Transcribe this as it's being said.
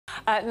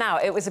Now,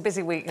 it was a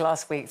busy week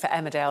last week for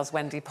Emmerdale's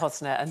Wendy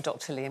Posner and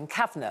Dr. Liam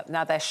Kavanagh.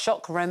 Now, their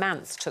shock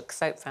romance took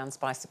soap fans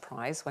by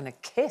surprise when a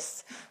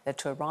kiss led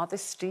to a rather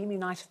steamy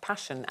night of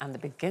passion and the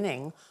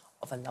beginning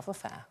of a love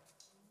affair.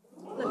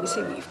 Let me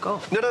see what you've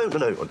got. No.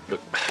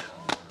 Look,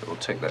 I'll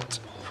take that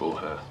for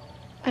her.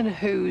 And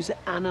who's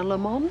Anna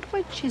Lamond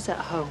when she's at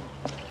home?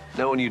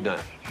 No one you'd know.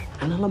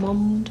 Anna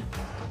Lamond?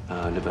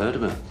 Never heard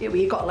of her. Yeah, well,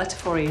 you got a letter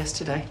for her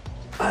yesterday.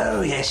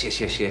 Oh, yes.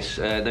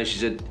 No,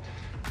 she's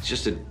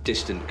just a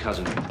distant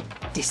cousin.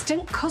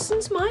 Distant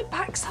cousins, my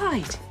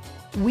backside.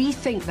 We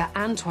think that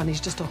Antoine is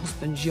just her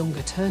husband's young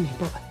attorney,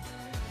 but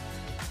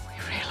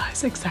we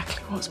realise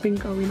exactly what's been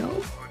going on.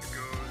 What goes to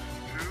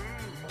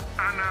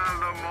Anna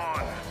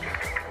Lamont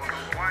for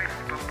the wife,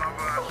 the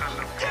lover, and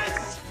the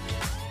Yes!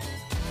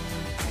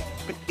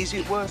 But is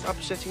it worth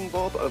upsetting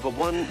Bob over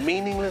one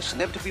meaningless,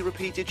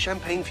 never-to-be-repeated,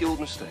 champagne-fueled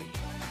mistake?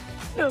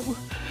 No.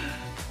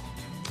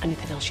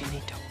 Anything else you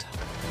need, Doctor?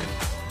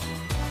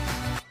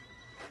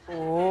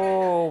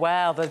 Oh,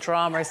 well, the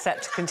drama is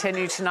set to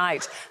continue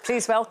tonight.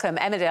 Please welcome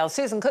Emmerdale,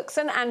 Susan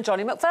Cookson and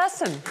Jonny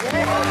McPherson.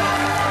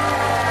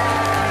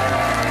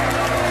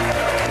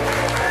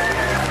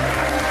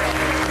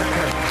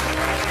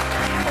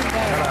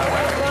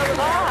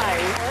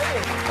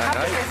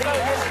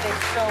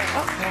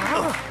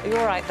 Are you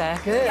all right there?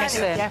 Good.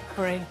 Excellent.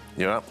 Jeffrey.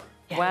 You're up.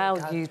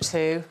 Well, you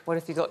two, what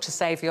have you got to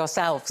say for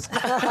yourselves?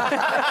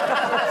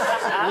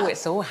 Oh,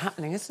 it's all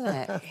happening, isn't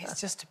it?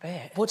 It's just a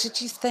bit. What did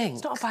you think?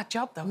 It's not a bad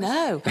job, though.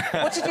 No.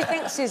 What did you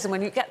think, Susan,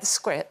 when you get the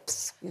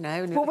scripts, you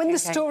know? Well, when the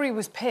story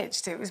was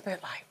pitched, it was a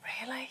bit like,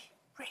 really?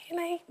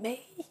 Really?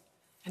 Me?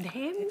 And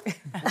him?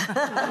 I was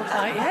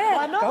like, yeah,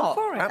 why not? Go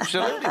for it.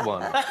 Absolutely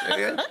one.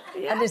 Yeah.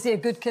 And is he a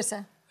good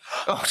kisser?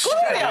 Oh, shit.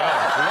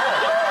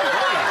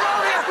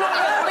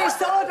 We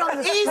saw it on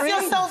the Ease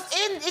screen. yourself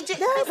in.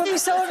 No, but we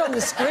saw it on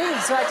the screen,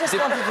 so I just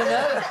wanted to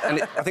know.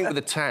 And I think with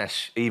the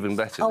tash, even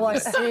better. Oh, I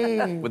doesn't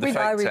it? see. With the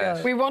fake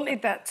tash. We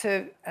wanted that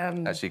to...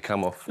 Actually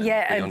come off.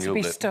 yeah, be and on to your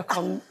be lip. stuck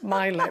on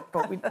my lip,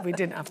 but we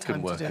didn't have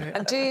time to work do it. it.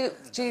 And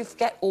do you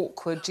get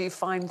awkward? Do you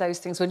find those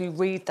things when you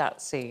read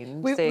that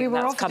scene? We seeing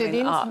were that's offered an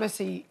coming up?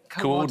 intimacy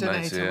Coordinator,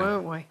 coordinator, yeah.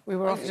 weren't we? We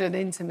were offered an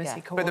intimacy Yeah.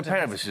 But coordinator. the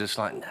pair of us are just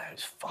like, no,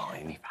 it's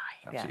fine.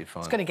 Absolutely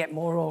fine. It's going to get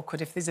more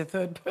awkward if there's a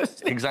third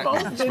person. Exactly.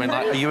 involved, I mean, isn't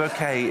like, it? are you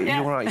OK? Are you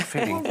all right? Are you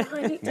feeling?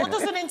 What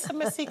does an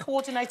intimacy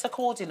coordinator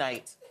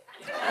coordinate?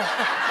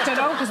 I don't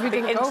know, because we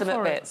didn't go Intimate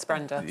for bits,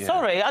 Brenda. Yeah.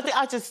 Sorry,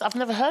 I've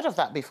never heard of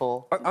that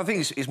before. I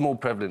think it's more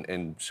prevalent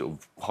in sort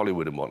of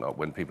Hollywood and whatnot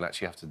when people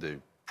actually have to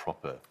do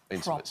proper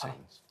intimate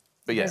scenes.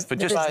 But yeah, for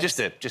just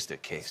a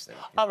kiss then.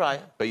 All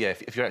right. But yeah,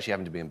 if you're actually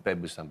having to be in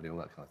bed with somebody, all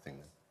that kind of thing.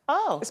 Then.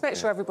 Oh. Just make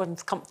sure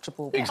everyone's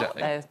comfortable with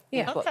Exactly.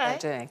 what they're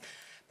doing.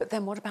 But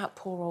then what about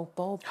poor old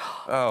Bob?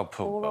 Oh,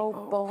 Poor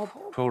old Bob.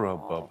 Poor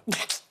old Bob.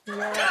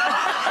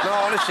 No,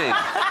 honestly,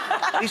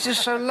 he's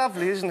just so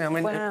lovely, isn't he? I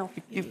mean, Wow.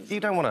 you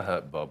don't want to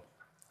hurt Bob.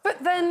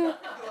 But then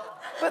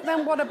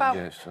what about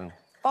Yeah, so...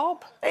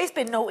 Bob? He's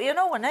been naughty and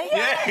all, hasn't he?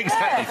 Yeah,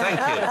 exactly.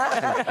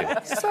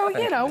 Thank you. So,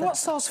 you know, what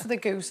sauce for the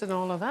goose and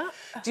all of that?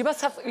 You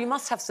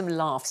must have some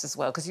laughs as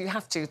well, because you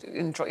have to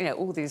enjoy, you know,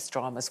 all these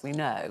dramas we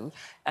know,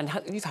 and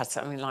you've had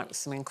something like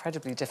some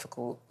incredibly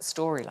difficult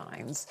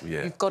storylines.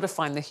 Yeah. You've got to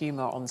find the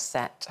humour on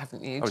set,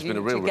 haven't you? Oh, it's been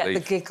a real do you get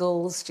relief. the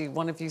giggles? Do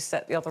one of you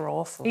set the other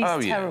off? Or... He's Oh,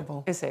 yeah.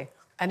 terrible. Is he?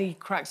 And he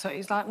cracks up.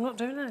 He's like, I'm not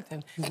doing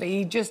anything. But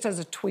he just has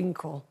a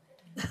twinkle.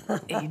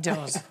 He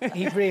does.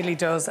 He really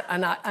does.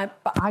 And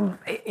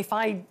if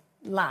I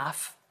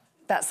laugh,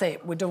 that's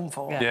it. We're done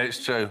for. Yeah,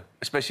 it's true.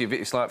 Especially if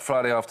it's like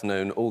Friday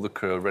afternoon, all the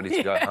crew are ready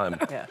to go home.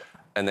 Yeah.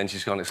 And then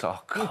she's gone, it's like,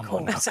 oh,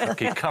 come on,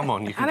 Cookie, come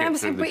on, you can And get I'm through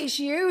saying, but this. it's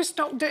you,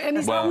 stop doing... And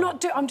he's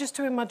like, I'm just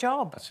doing my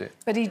job. That's it.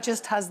 But he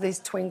just has this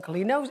twinkle.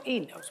 He knows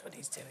what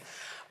he's doing.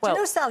 Do you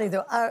know, Sally,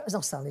 though?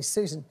 Not Sally,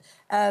 Susan.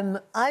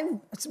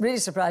 I'm really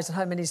surprised at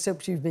how many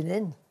soaps you've been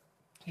in.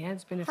 Yeah,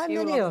 there's been a How few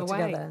many along the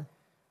way. altogether?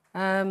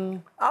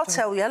 I'll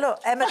tell you,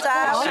 look,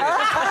 Emmerdale,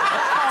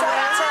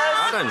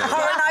 don't know.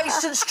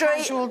 Coronation Street,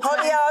 Casualty.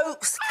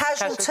 Hollyoaks,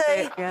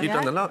 Casualty. Yeah. You've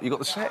done the lot, you got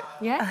the set.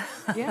 Yeah,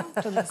 I've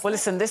done this. Well,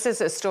 listen, this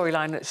is a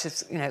storyline which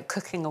is, you know,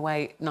 cooking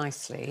away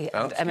nicely.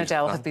 Oh, And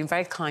Emmerdale have been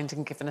very kind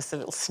and given us a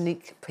little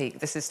sneak peek.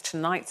 This is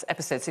tonight's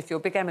episode, so if you're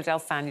a big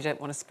Emmerdale fan, you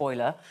don't want a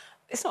spoiler.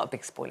 It's not a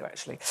big spoiler,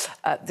 actually.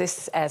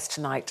 This airs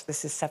tonight.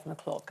 This is 7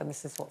 o'clock, and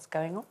this is what's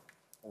going on.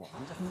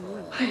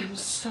 I am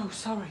so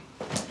sorry.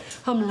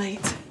 I'm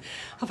late.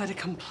 I've had a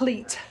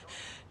complete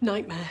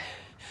nightmare.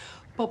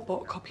 Bob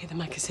bought a copy of the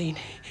magazine.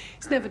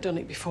 He's never done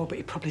it before, but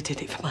he probably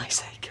did it for my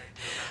sake.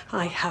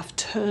 I have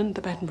turned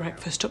the bed and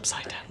breakfast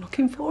upside down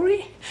looking for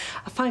it.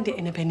 I find it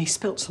in a bin. He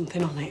spilt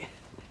something on it.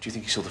 Do you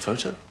think you saw the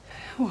photo?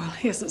 Well,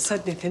 he hasn't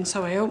said anything,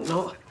 so I hope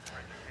not.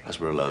 As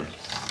we're alone.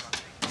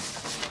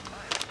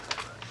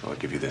 I'll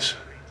give you this.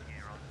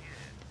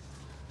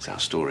 It's our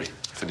story.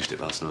 I finished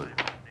it last night.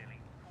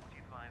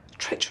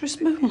 Treacherous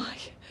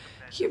moonlight.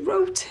 You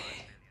wrote it.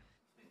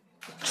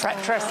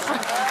 Treacherous.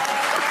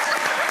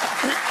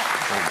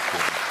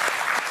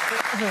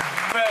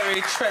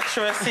 Very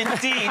treacherous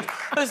indeed.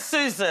 But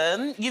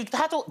Susan, you've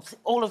had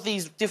all of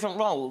these different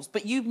roles,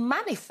 but you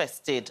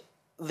manifested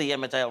the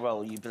Emmerdale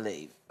role, you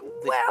believe?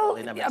 Well,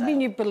 I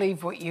mean, you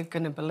believe what you're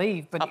going to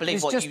believe, but I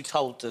believe what you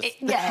told us.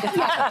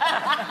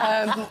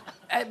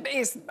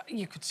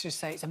 You could just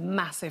say it's a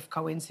massive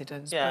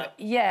coincidence. Yeah. But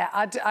yeah,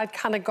 I'd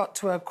kind of got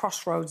to a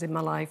crossroads in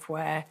my life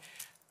where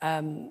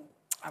I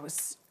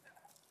was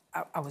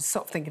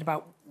sort of thinking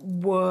about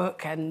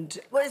work and...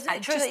 Well, is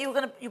it true that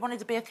you wanted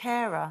to be a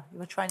carer? You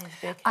were training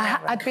to be a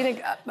carer? I'd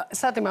been...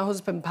 sadly, my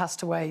husband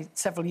passed away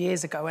several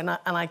years ago, and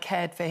I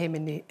cared for him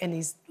in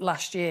his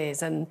last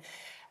years. And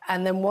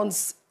then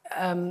once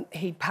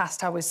he'd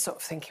passed, I was sort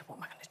of thinking, what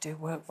am I going to do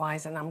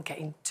work-wise? And I'm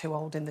getting too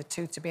old in the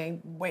tooth to be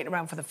waiting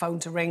around for the phone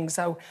to ring.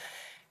 So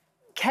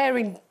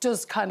caring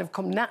does kind of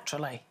come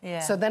naturally. Yeah.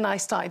 So then I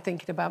started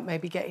thinking about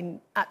maybe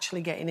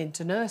actually getting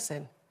into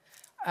nursing.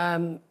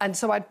 And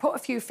so I'd put a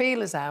few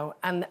feelers out,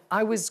 and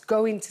I was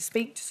going to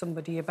speak to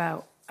somebody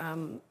about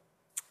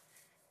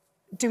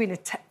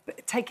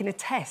taking a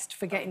test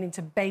for getting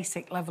into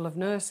basic level of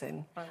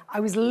nursing. Right. I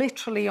was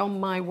literally on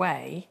my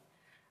way,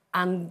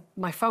 and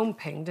my phone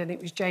pinged, and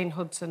it was Jane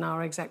Hudson,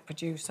 our exec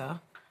producer,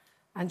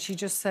 and she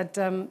just said,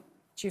 do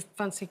you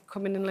fancy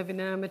coming and living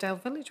in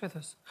Emmerdale Village with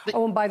us?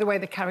 Oh, and by the way,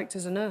 the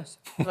character's a nurse.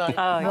 Right.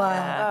 Oh,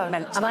 wow.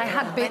 Yeah.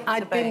 And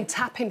I'd been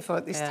tapping for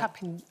it,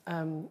 tapping...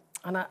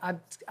 and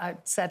I'd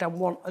said I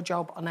want a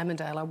job on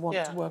Emmerdale. I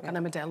want to work on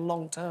Emmerdale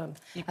long term.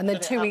 And then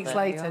 2 weeks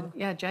later,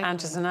 Jane.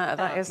 And as an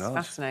that is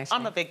fascinating.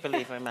 I'm a big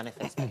believer in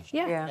manifestation.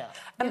 Yeah.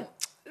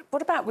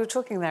 What about, we were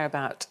talking there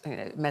about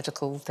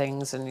medical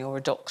things and you're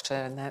a doctor,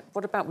 and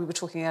what about, we were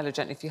talking earlier, I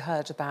don't know if you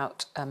heard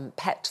about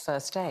pet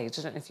first aid.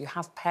 I don't know if you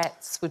have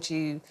pets, would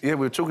you... Yeah,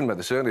 we were talking about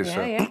this earlier.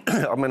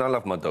 I mean, I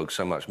love my dog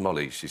so much,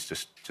 Molly. She's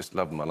just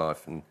loved my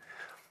life, and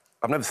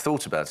I've never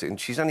thought about it, and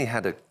she's only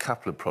had a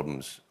couple of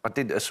problems. I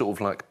did a sort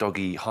of, like,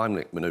 doggy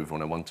Heimlich manoeuvre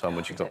on her one time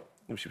when she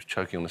was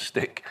choking on a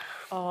stick.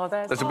 Oh,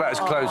 that's about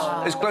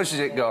as close as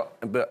it got.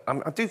 But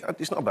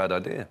it's not a bad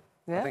idea.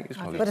 Yeah. I think it's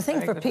but I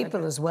think for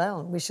people as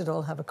well, we should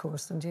all have a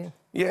course, don't you?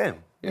 Yeah.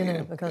 You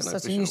know, because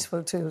that's a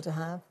useful tool to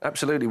have.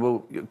 Absolutely.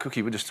 Well,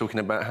 Cookie, we're just talking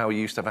about how you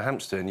used to have a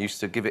hamster and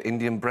used to give it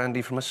Indian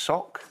brandy from a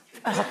sock.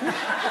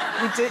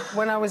 We did.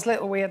 When I was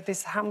little, we had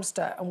this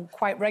hamster, and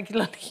quite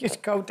regularly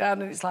you'd go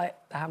down and it's like,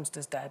 the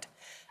hamster's dead.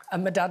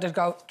 And my dad would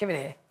go, give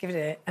it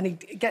here. And he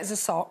gets a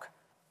sock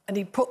and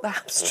he'd put the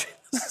hamster in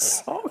the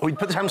sock. Oh, he'd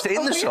put the hamster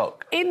in the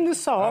sock? In the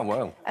sock. Oh,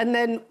 wow. And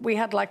then we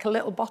had, like, a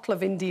little bottle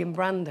of Indian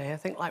brandy, I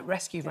think, like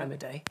rescue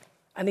remedy.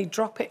 And he'd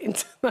drop it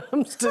into the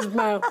hamster's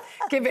mouth,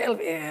 give it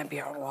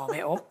warm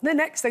it up. The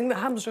next thing, the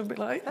hamster would be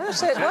like...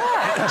 That's it,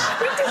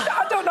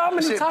 I don't know how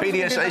many times...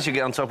 PDSA should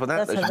get on top of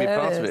that. That should be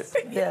part of it.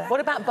 Yeah. What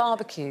about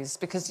barbecues?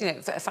 Because, you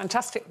know,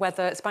 fantastic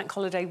weather, it's bank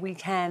holiday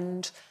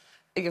weekend.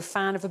 Are you a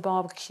fan of a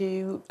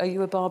barbecue? Are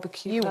you a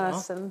barbecue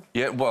person?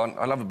 Yeah, well,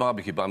 I love a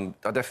barbecue, but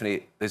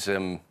there's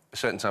a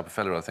certain type of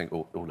fella, I think,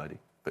 or lady,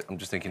 but I'm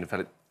just thinking a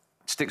fella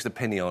sticks the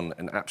pinny on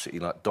and absolutely,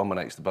 like,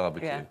 dominates the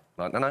barbecue. Yeah.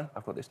 Like, no,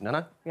 I've got this,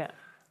 no. Yeah.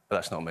 But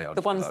that's not me.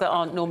 The ones that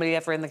aren't normally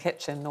ever in the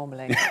kitchen,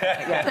 normally.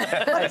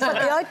 But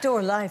the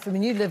outdoor life, I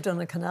mean, you lived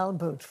on a canal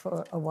boat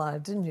for a while,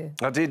 didn't you?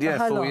 I did, yeah,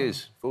 4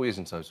 years. 4 years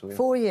in total, yeah.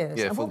 4 years?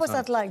 Yeah, and what was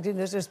that like,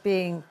 just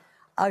being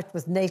out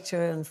with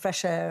nature and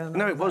fresh air? And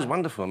no, it was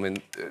wonderful. I mean,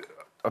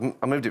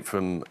 I moved it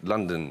from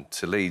London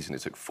to Leeds and it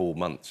took 4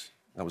 months.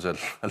 That was a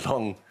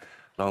long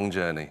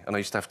journey. And I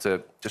used to have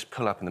to just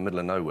pull up in the middle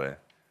of nowhere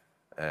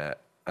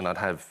and I'd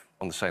have,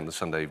 on the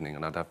Sunday evening,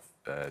 and I'd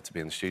have to be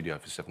in the studio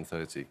for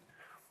 7:30.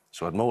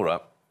 So I'd moor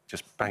up,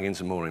 just bang in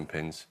some mooring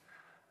pins.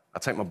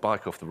 I'd take my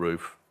bike off the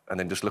roof and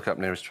then just look up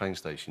nearest train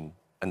station.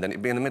 And then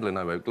it'd be in the middle of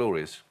nowhere,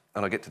 glorious.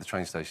 And I'd get to the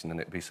train station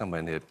and it'd be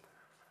somewhere near,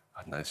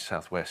 I don't know,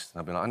 southwest. And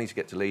I'd be like, I need to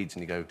get to Leeds.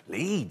 And you go,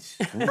 Leeds?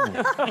 Don't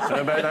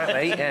know about that,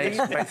 mate. Yeah, it's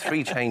about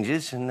 3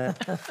 changes. And I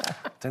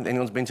don't think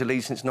anyone's been to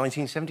Leeds since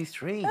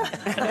 1973.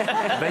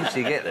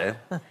 Eventually get there.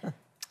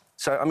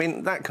 So, I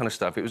mean, that kind of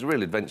stuff, it was a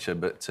real adventure,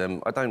 but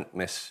I don't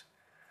miss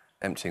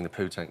emptying the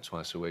poo tank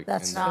twice a week.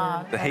 That's true.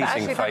 The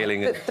heating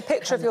failing. The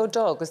picture of your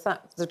dog, is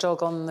that the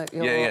dog on the...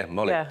 Yeah,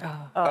 Molly.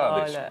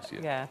 Yeah.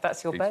 Yeah,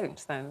 that's your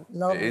boat, then.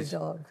 Lovely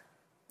dog.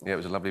 Yeah, it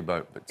was a lovely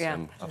boat, but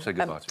I've said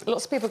goodbye to it.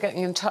 Lots of people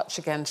getting in touch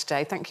again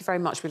today. Thank you very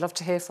much. We'd love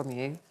to hear from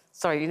you.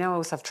 Sorry, you know I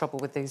always have trouble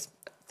with these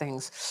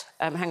things.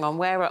 Hang on,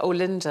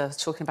 Linda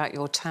talking about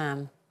your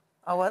tan.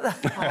 Oh, what?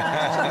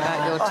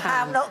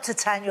 How not to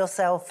tan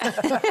yourself.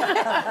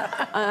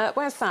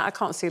 Where's that? I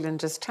can't see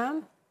Linda's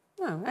tan.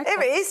 Oh, okay.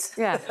 Here it is.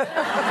 Yeah.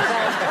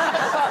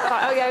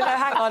 Oh, yeah, no,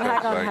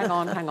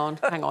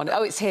 hang on.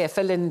 Oh, it's here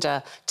for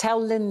Linda. Tell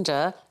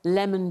Linda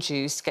lemon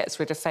juice gets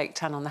rid of fake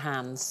tan on the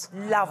hands.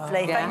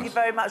 Lovely. Thank you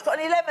very much. Got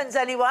any lemons,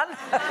 anyone?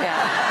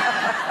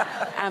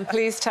 Yeah. And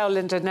please tell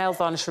Linda nail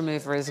varnish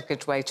remover is a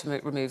good way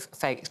to remove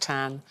fake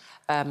tan.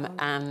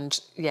 And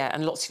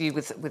lots of you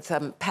with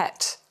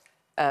pet...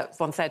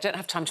 ones there. I don't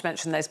have time to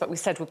mention those, but we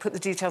said we'll put the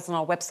details on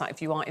our website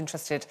if you are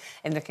interested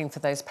in looking for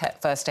those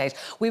pet first aid.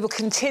 We will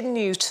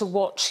continue to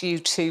watch you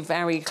two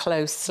very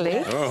closely.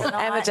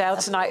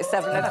 Emmerdale tonight at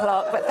 7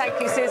 o'clock. But thank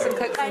you, Susan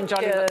Cookson and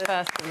Jonny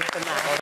McPherson, for now.